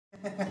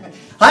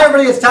Hi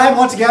everybody, it's time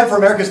once again for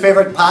America's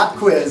favorite pop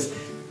quiz.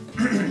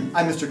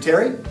 I'm Mr.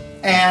 Terry,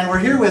 and we're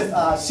here with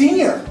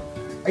senior.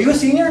 Are you a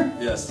senior?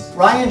 Yes.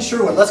 Ryan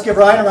Sherwood. Let's give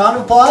Ryan a round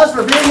of applause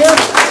for being here.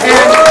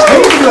 And we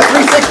need to do a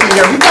 360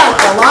 here. We've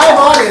got a live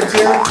audience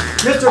here.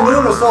 Mr.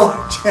 Moon was so...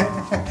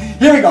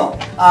 Here we go.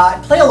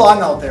 Play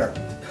along out there.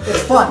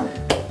 It's fun.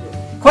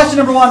 Question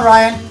number one,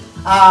 Ryan.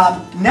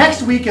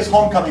 Next week is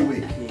homecoming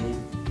week.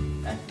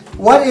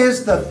 What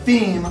is the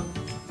theme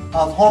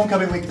of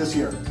homecoming week this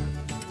year?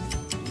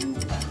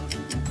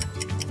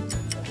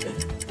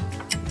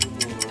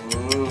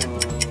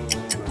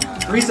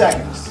 Three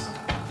seconds.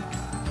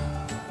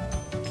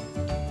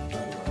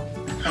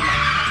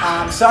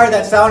 Sorry,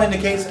 that sound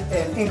indicates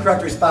an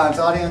incorrect response,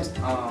 audience.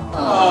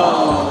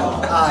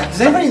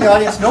 Does anybody in the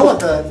audience know what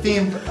the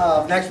theme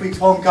of next week's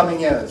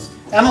homecoming is?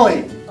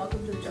 Emily?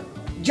 Welcome to Jungle.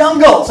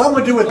 Jungle!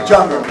 Something to do with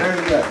jungle.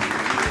 Very good.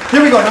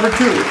 Here we go, number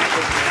two.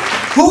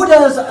 Who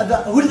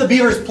do the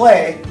Beavers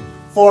play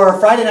for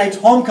Friday night's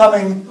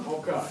homecoming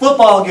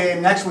football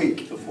game next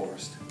week?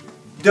 DeForest.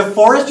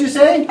 DeForest, you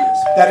say? Yes.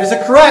 That is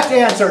a correct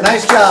answer.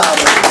 Nice job.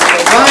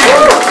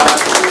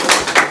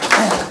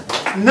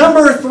 Ryan.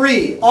 Number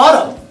three.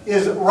 Autumn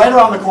is right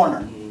around the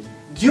corner.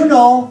 Do you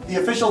know the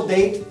official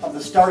date of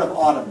the start of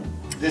autumn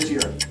this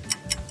year?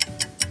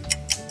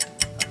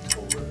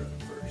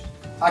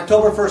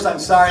 October 1st. I'm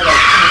sorry, that's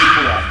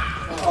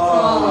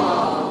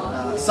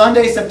incorrect.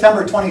 Sunday,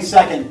 September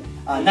 22nd.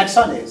 Next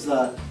Sunday is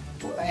the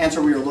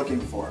answer we were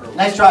looking for.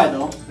 Nice try,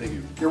 though. Thank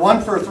you. You're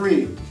 1 for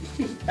 3.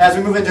 As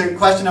we move into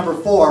question number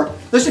 4,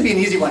 this should be an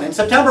easy one. In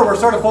September, we're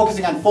sort of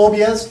focusing on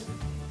phobias.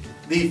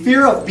 The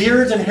fear of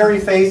beards and hairy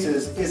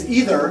faces is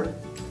either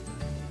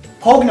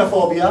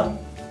pognophobia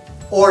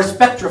or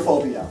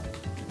spectrophobia.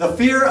 The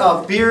fear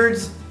of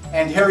beards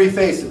and hairy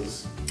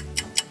faces.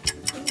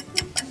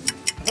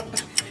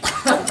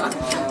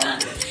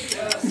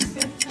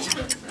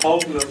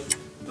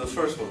 The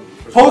first one.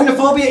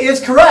 Pognophobia is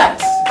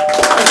correct.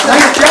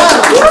 Nice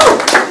job.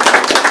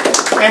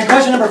 And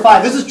question number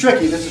 5. This is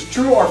tricky. This is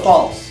true or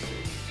false.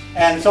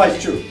 And it's always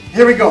true.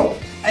 Here we go.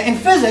 In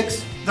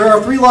physics, there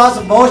are 3 laws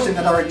of motion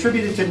that are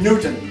attributed to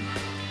Newton.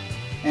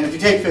 And if you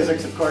take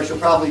physics, of course, you'll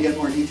probably get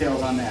more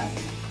details on that.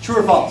 True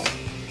or false?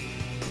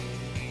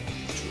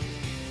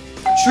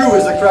 True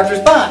is the correct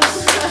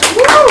response.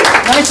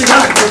 Nicely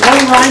done. You're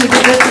playing Ryan, you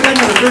get this to bed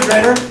in the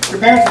refrigerator. Your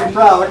parents will be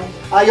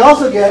proud. You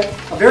also get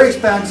a very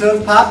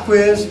expensive pop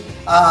quiz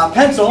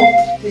pencil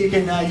that you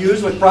can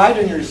use with pride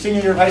in your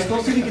senior year of high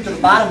school. See if you get to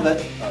the bottom of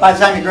it by the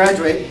time you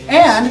graduate.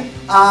 And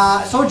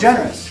so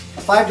generous,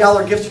 a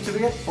 $5 gift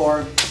certificate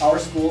for our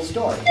school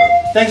store.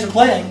 Thanks for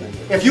playing.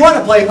 If you want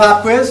to play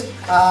pop quiz,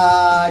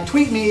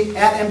 tweet me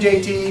at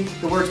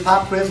MJT, the words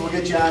pop quiz will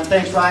get you on.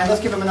 Thanks, Ryan.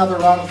 Let's give him another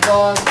round of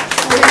applause.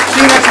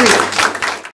 See you next week.